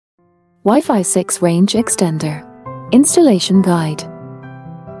Wi-Fi 6 Range Extender. Installation Guide.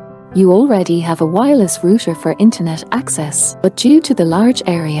 You already have a wireless router for internet access, but due to the large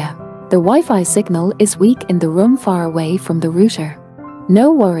area, the Wi-Fi signal is weak in the room far away from the router.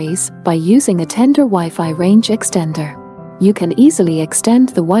 No worries, by using a Tenda Wi-Fi Range Extender, you can easily extend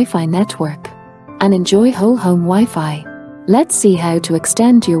the Wi-Fi network and enjoy whole home Wi-Fi. Let's see how to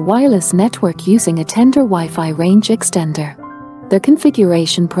extend your wireless network using a Tenda Wi-Fi Range Extender. The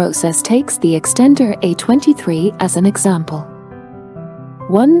configuration process takes the extender A23 as an example.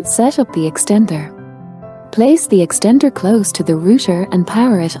 1. Set up the extender. Place the extender close to the router and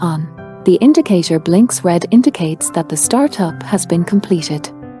power it on. The indicator blinks red, indicates that the startup has been completed.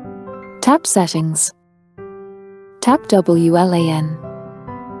 Tap Settings. Tap WLAN.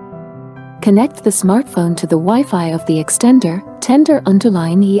 Connect the smartphone to the Wi-Fi of the extender,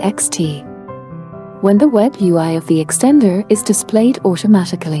 Tenda_EXT. When the web UI of the extender is displayed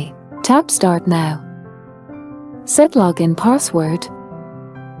automatically, tap Start Now. Set login password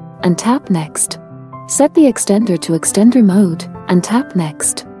and tap Next. Set the extender to extender mode and tap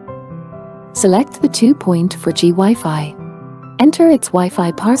Next. Select the 2.4G Wi-Fi. Enter its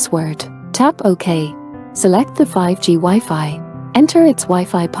Wi-Fi password. Tap OK. Select the 5G Wi-Fi. Enter its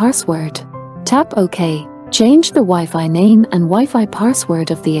Wi-Fi password. Tap OK. Change the Wi-Fi name and Wi-Fi password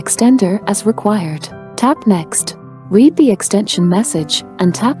of the extender as required. Tap Next. Read the extension message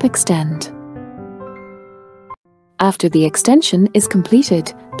and tap Extend. After the extension is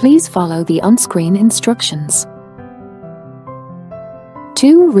completed, please follow the on-screen instructions.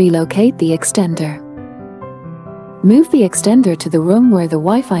 2. Relocate the extender. Move the extender to the room where the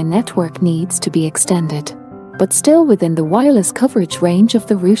Wi-Fi network needs to be extended, but still within the wireless coverage range of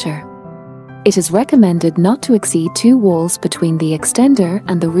the router. It is recommended not to exceed 2 walls between the extender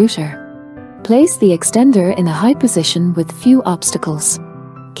and the router. Place the extender in a high position with few obstacles.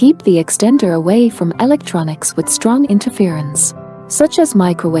 Keep the extender away from electronics with strong interference, such as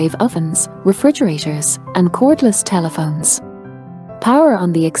microwave ovens, refrigerators, and cordless telephones. Power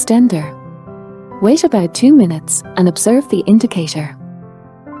on the extender. Wait about 2 minutes and observe the indicator.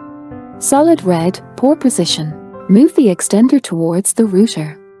 Solid red, poor position. Move the extender towards the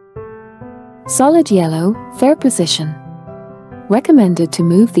router. Solid yellow, fair position. Recommended to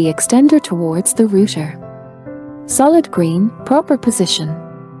move the extender towards the router. Solid green, proper position.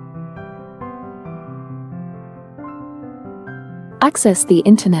 Access the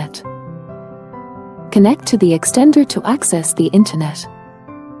internet. Connect to the extender to access the internet.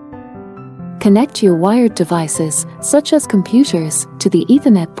 Connect your wired devices, such as computers, to the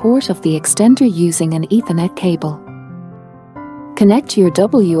Ethernet port of the extender using an Ethernet cable. Connect your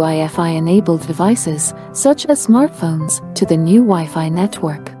Wi-Fi-enabled devices, such as smartphones, to the new Wi-Fi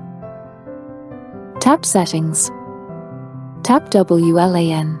network. Tap Settings. Tap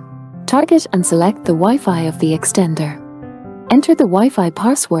WLAN. Target and select the Wi-Fi of the extender. Enter the Wi-Fi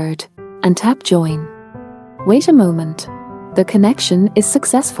password and tap Join. Wait a moment. The connection is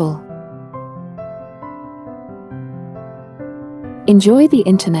successful. Enjoy the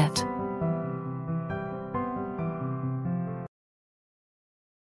internet.